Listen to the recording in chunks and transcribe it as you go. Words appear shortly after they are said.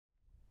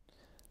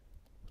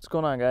What's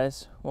going on,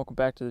 guys? Welcome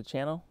back to the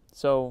channel.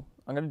 So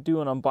I'm going to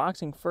do an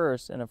unboxing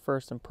first and a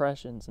first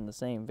impressions in the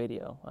same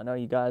video. I know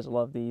you guys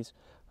love these,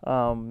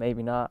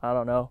 maybe not, I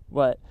don't know,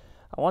 but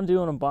I want to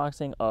do an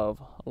unboxing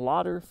of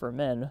Lauder for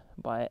Men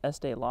by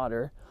Este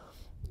Lauder.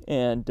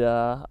 And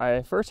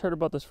I first heard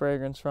about this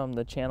fragrance from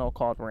the channel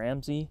called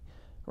Ramsey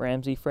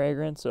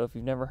Fragrance. So if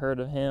you've never heard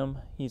of him,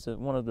 he's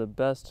one of the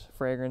best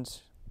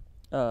fragrance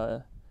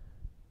hobbyists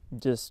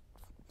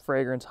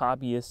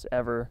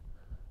ever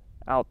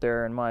out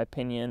there, in my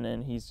opinion,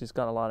 and he's just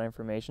got a lot of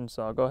information.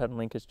 So I'll go ahead and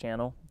link his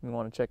channel if you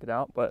want to check it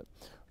out. But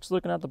just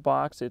looking at the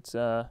box, it's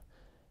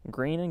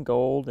green and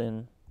gold,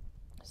 and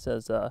it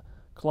says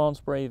Cologne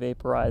spray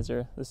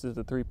vaporizer. This is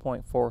the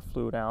 3.4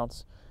 fluid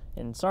ounce.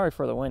 And sorry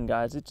for the wind,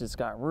 guys, it just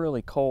got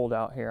really cold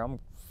out here.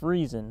 I'm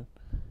freezing,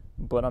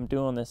 but I'm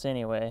doing this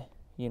anyway,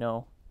 you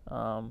know.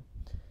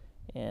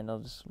 And I'll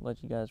just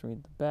let you guys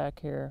read the back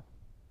here.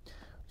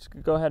 Just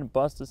gonna go ahead and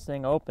bust this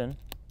thing open.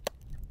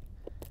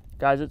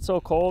 Guys, it's so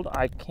cold,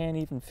 I can't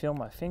even feel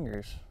my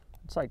fingers.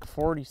 It's like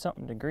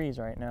 40-something degrees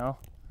right now.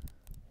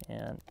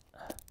 And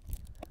I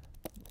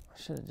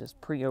should have just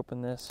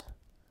pre-opened this.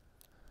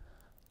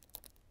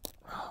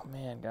 Oh,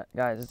 man,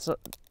 guys, it's so...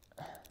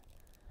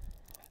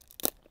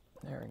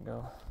 There we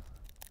go.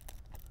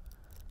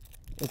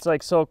 It's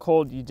like so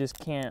cold, you just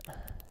can't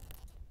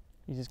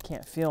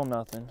feel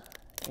nothing.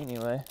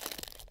 Anyway,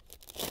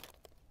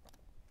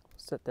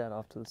 set that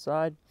off to the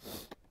side.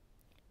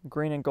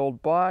 Green and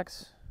gold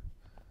box.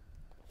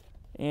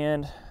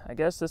 And I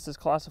guess this is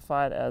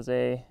classified as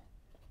a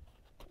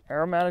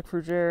aromatic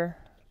fougere,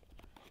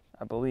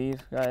 I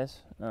believe, guys.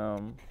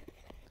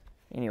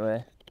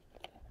 Anyway,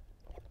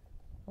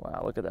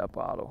 wow, look at that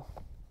bottle.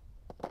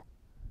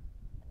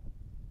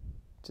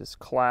 Just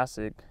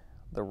classic,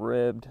 the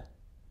ribbed.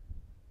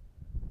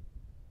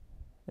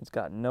 It's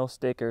got no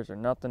stickers or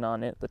nothing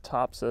on it. The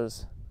top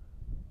says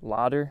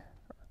Lauder,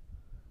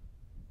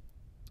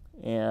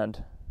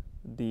 and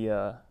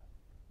the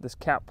this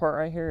cap part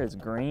right here is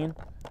green.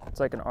 It's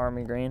like an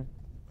army green,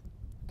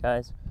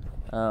 guys.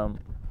 The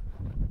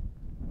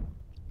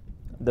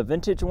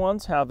vintage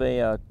ones have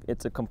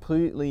it's a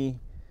completely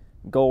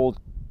gold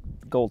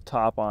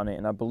top on it,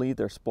 and I believe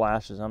they're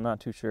splashes. I'm not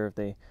too sure if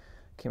they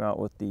came out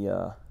with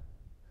the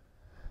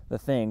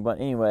thing, but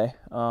anyway,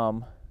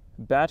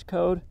 batch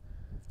code.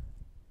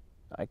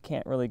 I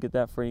can't really get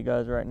that for you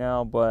guys right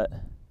now, but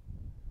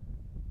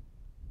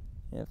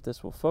if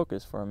this will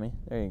focus for me,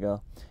 there you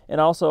go.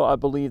 And also, I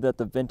believe that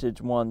the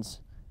vintage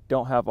ones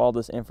don't have all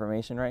this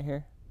information right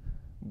here.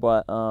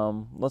 But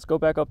let's go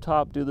back up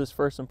top, do this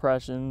first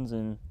impressions,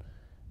 and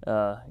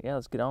yeah,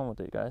 let's get on with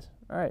it, guys.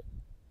 All right,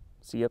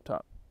 see you up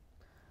top.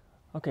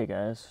 Okay,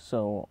 guys,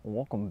 so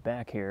welcome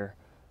back here.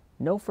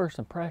 No first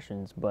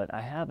impressions, but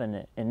I have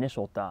an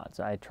initial thoughts.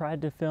 I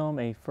tried to film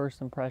a first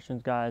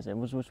impressions, guys. It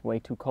was just way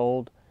too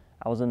cold.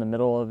 I was in the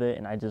middle of it,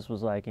 and I just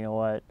was like, you know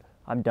what,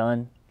 I'm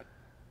done.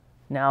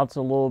 Now it's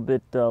a little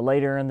bit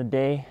later in the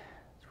day.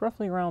 It's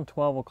roughly around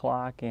 12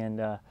 o'clock,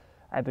 and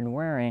I've been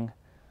wearing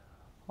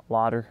a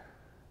Lauder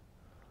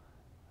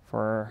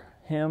for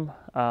him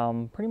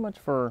pretty much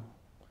for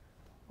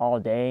all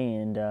day,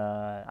 and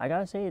I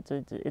gotta say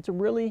it's a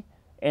really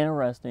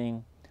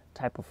interesting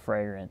type of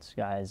fragrance,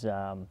 guys.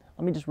 Let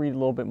me just read a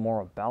little bit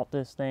more about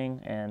this thing,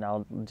 and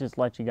I'll just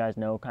let you guys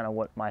know kind of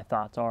what my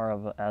thoughts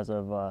are as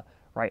of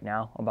right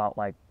now, about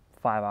like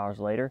 5 hours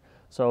later.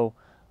 So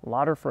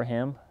Lauder for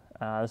him.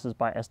 This is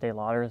by Este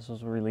Lauder. This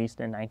was released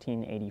in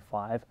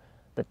 1985.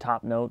 The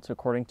top notes,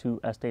 according to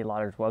Este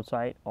Lauder's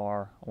website,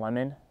 are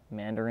lemon,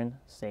 mandarin,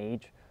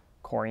 sage,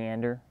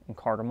 coriander, and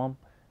cardamom.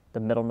 The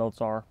middle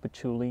notes are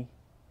patchouli,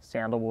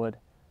 sandalwood,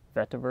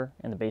 vetiver,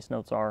 and the base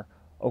notes are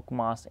oak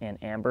moss and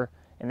amber.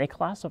 And they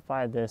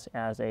classified this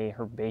as a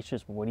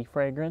herbaceous woody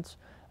fragrance.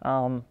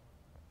 And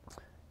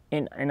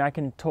I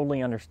can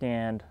totally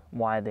understand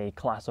why they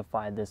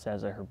classified this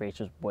as a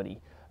herbaceous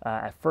woody.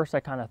 At first,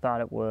 I kind of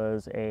thought it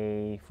was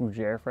a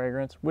fougere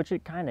fragrance, which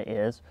it kind of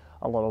is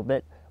a little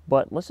bit.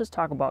 But let's just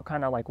talk about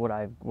kind of like what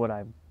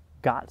I've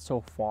got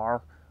so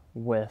far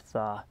with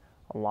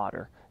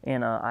Lauder.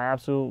 And I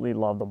absolutely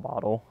love the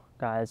bottle,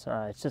 guys.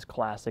 It's just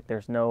classic.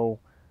 There's no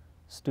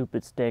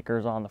stupid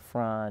stickers on the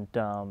front.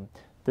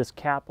 This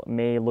cap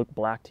may look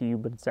black to you,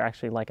 but it's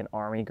actually like an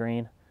army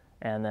green.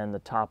 And then the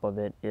top of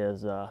it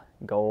is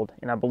gold.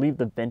 And I believe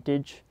the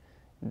vintage,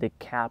 the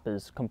cap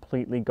is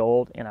completely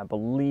gold, and I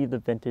believe the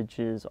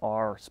vintages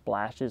are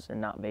splashes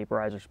and not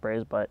vaporizer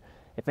sprays. But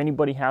if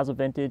anybody has a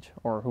vintage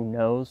or who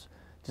knows,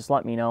 just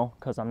let me know,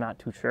 because I'm not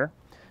too sure.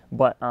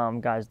 But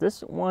guys,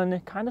 this one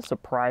kind of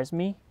surprised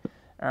me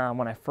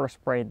when I first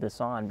sprayed this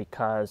on,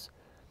 because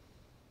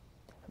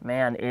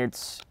man,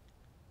 it's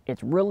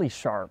really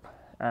sharp,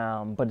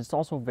 but it's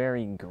also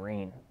very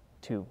green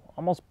too,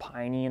 almost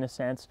piney in a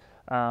sense.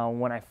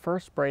 When I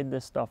first sprayed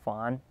this stuff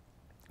on,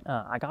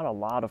 I got a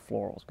lot of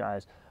florals,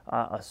 guys.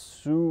 A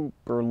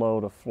super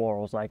load of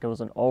florals, like it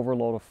was an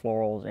overload of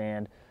florals,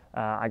 and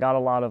I got a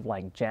lot of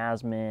like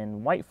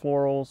jasmine, white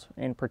florals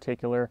in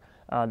particular,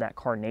 that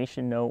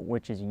carnation note,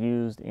 which is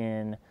used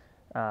in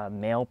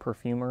male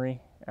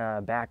perfumery,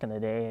 back in the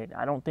day.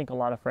 I don't think a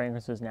lot of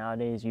fragrances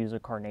nowadays use a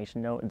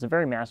carnation note. It's a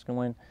very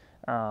masculine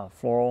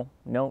floral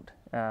note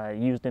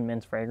used in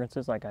men's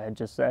fragrances, like I had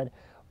just said.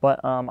 But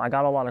I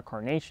got a lot of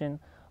carnation,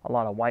 a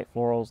lot of white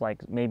florals,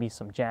 like maybe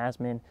some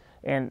jasmine.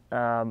 And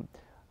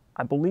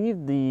I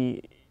believe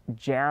the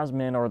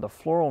jasmine or the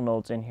floral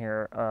notes in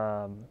here,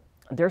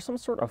 there's some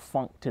sort of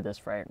funk to this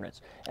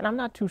fragrance. And I'm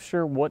not too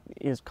sure what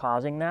is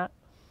causing that.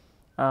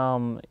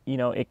 You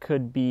know, it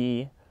could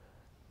be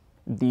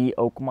the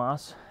oak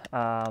moss.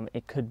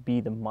 It could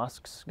be the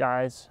musks,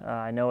 guys.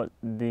 I know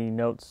the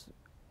notes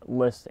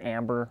list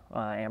amber.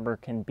 Amber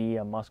can be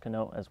a musk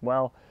note as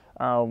well.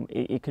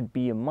 It could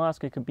be a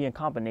musk. It could be a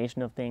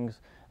combination of things.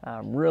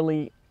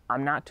 Really,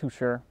 I'm not too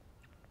sure.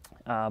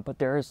 But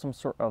there is some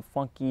sort of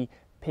funky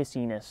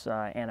pissiness,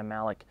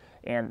 animalic,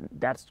 and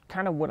that's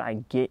kind of what I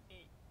get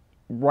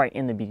right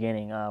in the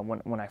beginning.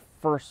 When I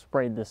first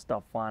sprayed this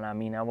stuff on, I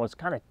mean, I was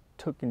kind of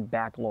taken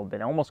back a little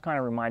bit. It almost kind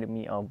of reminded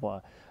me of,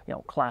 you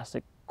know,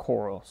 classic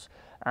Koros.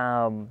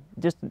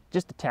 Just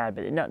a tad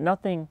bit.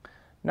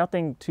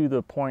 Nothing to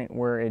the point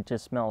where it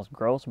just smells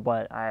gross,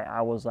 but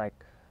I was like,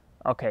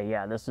 okay,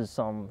 yeah, this is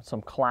some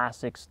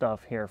classic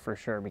stuff here for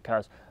sure,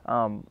 because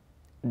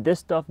this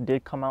stuff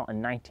did come out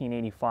in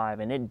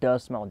 1985, and it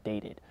does smell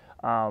dated.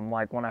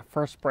 Like when I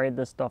first sprayed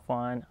this stuff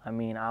on, I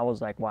mean, I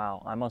was like,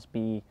 wow, I must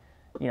be,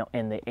 you know,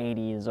 in the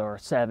 80s or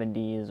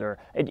 70s, or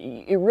it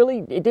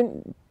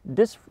didn't,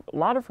 this, a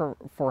lot of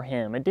for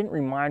him, it didn't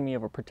remind me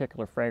of a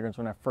particular fragrance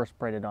when I first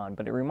sprayed it on,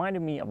 but it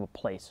reminded me of a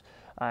place.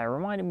 It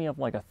reminded me of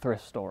like a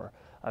thrift store,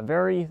 a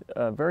very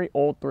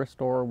old thrift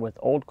store with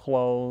old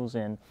clothes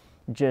and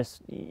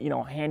just, you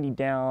know,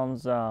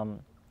 hand-me-downs,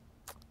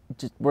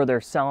 just where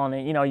they're selling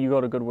it. You know, you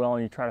go to Goodwill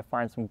and you try to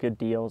find some good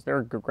deals. There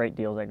are great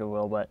deals at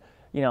Goodwill, but,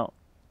 you know,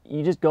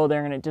 you just go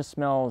there and it just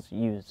smells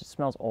used. It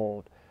smells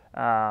old.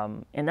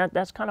 And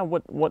that's kind of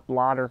what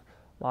Lauder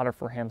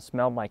for him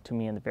smelled like to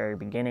me in the very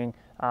beginning.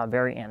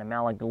 Very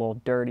animalic, a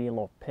little dirty, a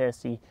little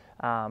pissy.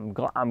 I'm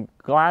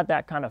glad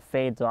that kind of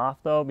fades off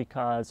though,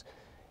 because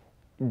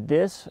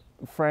this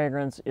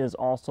fragrance is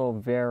also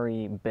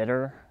very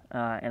bitter.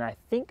 And I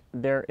think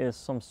there is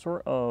some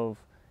sort of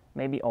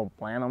maybe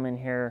oblanum in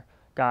here,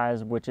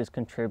 guys, which is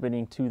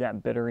contributing to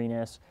that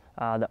bitteriness.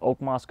 The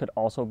oak moss could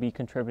also be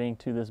contributing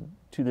to this,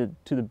 to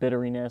the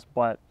bitteriness.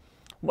 But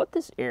what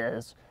this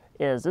is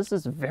this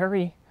is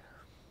very,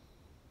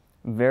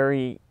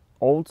 very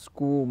old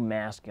school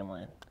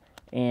masculine,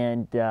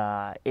 and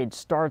it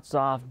starts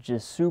off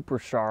just super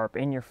sharp,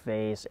 in your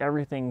face.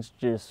 Everything's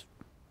just,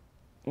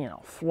 you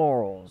know,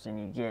 florals,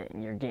 and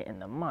you're getting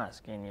the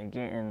musk, and you're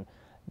getting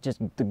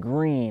just the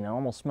green. It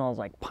almost smells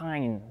like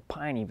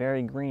piney,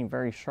 very green,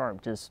 very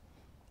sharp. Just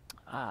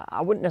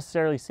I wouldn't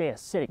necessarily say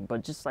acidic,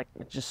 but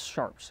just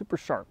sharp, super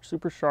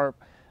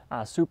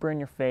in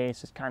your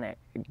face. It kind of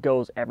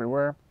goes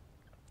everywhere,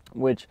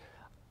 which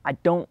I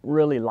don't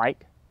really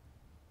like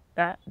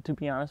that, to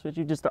be honest with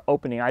you. Just the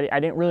opening, I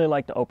didn't really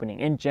like the opening.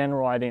 In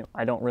general,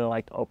 I don't really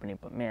like the opening,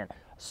 but man,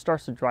 it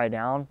starts to dry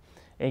down.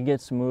 It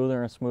gets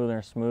smoother and smoother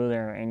and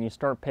smoother, and you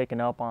start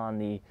picking up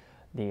on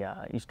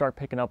you start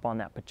picking up on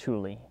that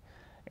patchouli,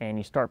 and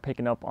you start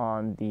picking up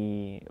on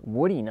the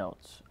woody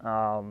notes.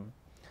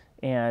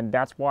 And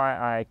that's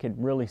why I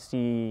could really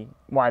see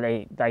why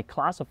they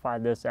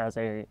classified this as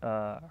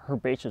a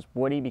herbaceous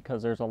woody,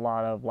 because there's a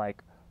lot of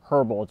like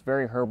herbal. It's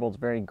very herbal, it's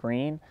very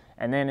green.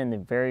 And then in the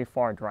very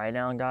far dry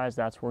down, guys,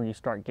 that's where you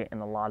start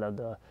getting a lot of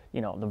the,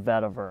 you know, the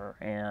vetiver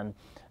and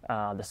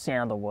the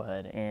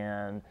sandalwood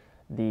and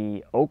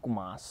the oak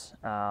moss,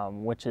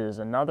 which is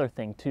another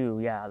thing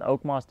too. Yeah, the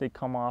oak moss did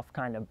come off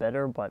kind of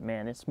bitter, but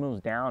man, it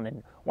smooths down.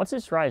 And once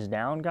it dries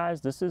down, guys,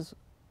 this is,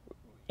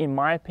 in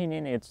my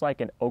opinion, it's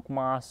like an oak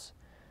moss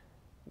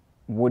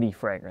woody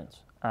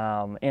fragrance.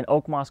 And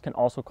oak moss can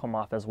also come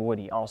off as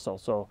woody also.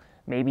 So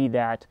maybe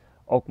that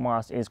oak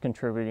moss is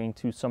contributing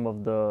to some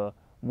of the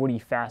woody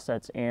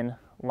facets in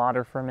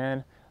Lauder for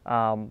Men.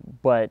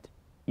 But,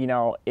 you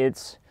know,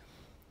 it's,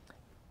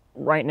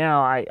 right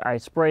now I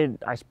sprayed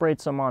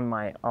some on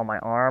my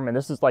arm, and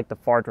this is like the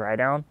far dry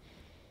down.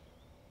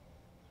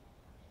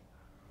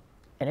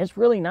 And it's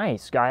really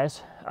nice,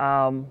 guys.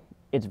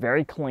 It's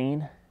very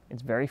clean.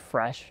 It's very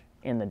fresh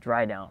in the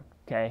dry down,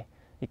 okay?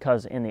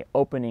 Because in the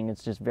opening,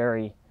 it's just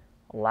very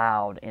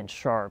loud and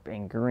sharp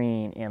and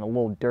green and a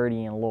little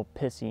dirty and a little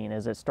pissy. And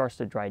as it starts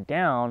to dry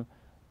down,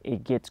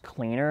 it gets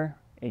cleaner,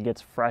 it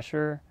gets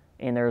fresher,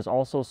 and there's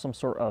also some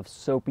sort of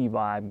soapy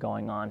vibe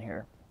going on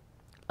here.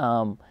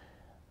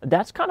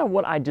 That's kind of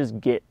what I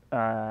just get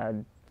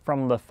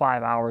from the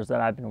 5 hours that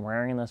I've been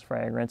wearing this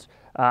fragrance.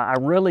 I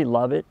really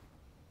love it.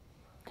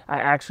 I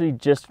actually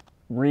just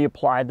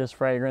reapplied this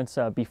fragrance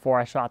before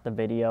I shot the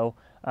video.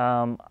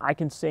 I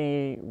can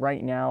say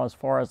right now, as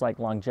far as like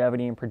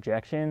longevity and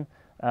projection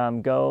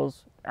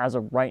goes, as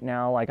of right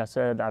now, like I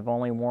said, I've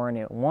only worn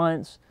it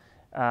once.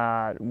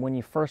 When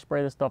you first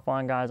spray this stuff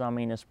on, guys, I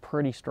mean, it's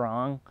pretty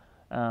strong.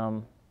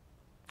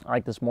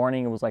 Like this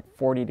morning, it was like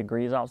 40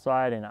 degrees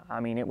outside, and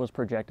I mean, it was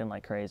projecting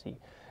like crazy.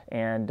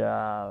 And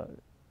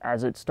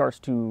as it starts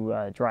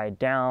to dry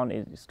down,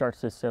 it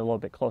starts to sit a little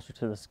bit closer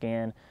to the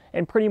skin.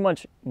 And pretty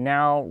much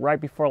now, right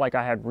before like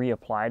I had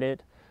reapplied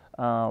it,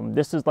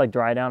 this is like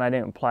dry down. I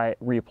didn't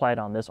reapply it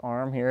on this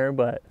arm here,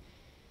 but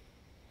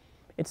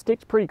it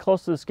sticks pretty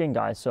close to the skin,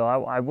 guys. So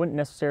I wouldn't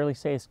necessarily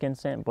say a skin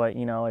scent, but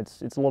you know,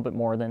 it's a little bit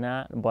more than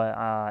that.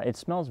 But it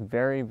smells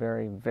very,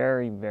 very,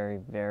 very, very,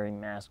 very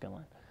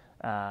masculine.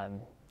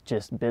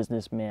 Just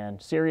businessman,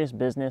 serious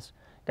business,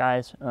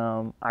 guys.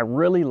 I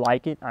really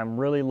like it. I'm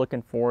really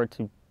looking forward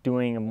to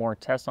doing more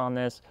tests on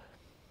this,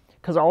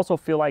 because I also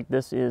feel like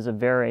this is a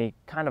very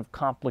kind of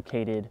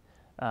complicated,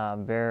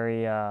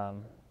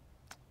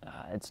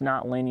 it's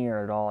not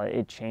linear at all.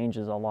 It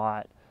changes a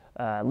lot,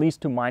 at least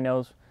to my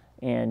nose.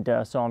 And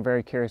so I'm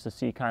very curious to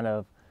see kind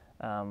of,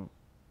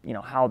 you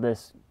know, how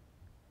this,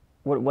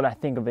 what I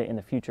think of it in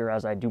the future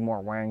as I do more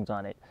wearings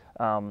on it.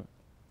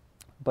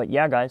 But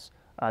yeah, guys,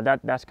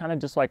 that's kind of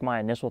just like my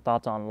initial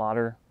thoughts on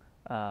Lauder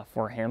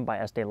for him by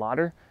Este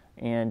Lauder.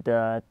 And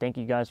thank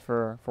you guys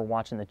for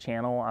watching the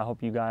channel. I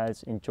hope you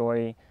guys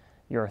enjoy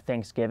your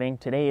Thanksgiving.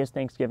 Today is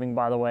Thanksgiving,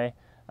 by the way.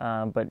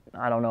 But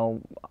I don't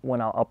know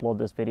when I'll upload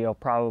this video,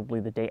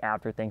 probably the day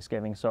after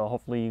Thanksgiving. So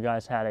hopefully you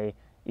guys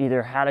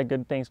either had a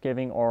good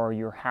Thanksgiving or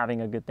you're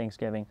having a good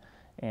Thanksgiving.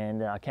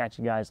 And I'll catch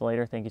you guys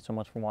later. Thank you so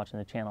much for watching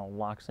the channel.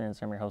 Loc'd.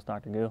 I'm your host,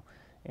 Dr. Goo.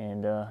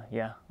 And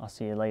yeah, I'll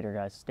see you later,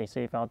 guys. Stay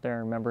safe out there.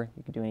 Remember,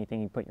 you can do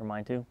anything you put your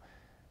mind to. All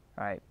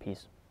right,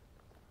 peace.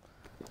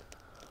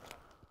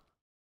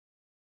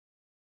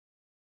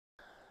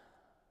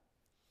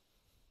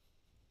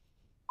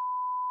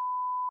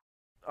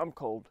 I'm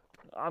cold.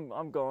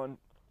 I'm going.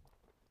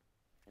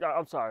 Yeah,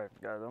 I'm sorry,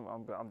 guys.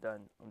 I'm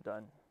done. I'm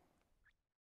done.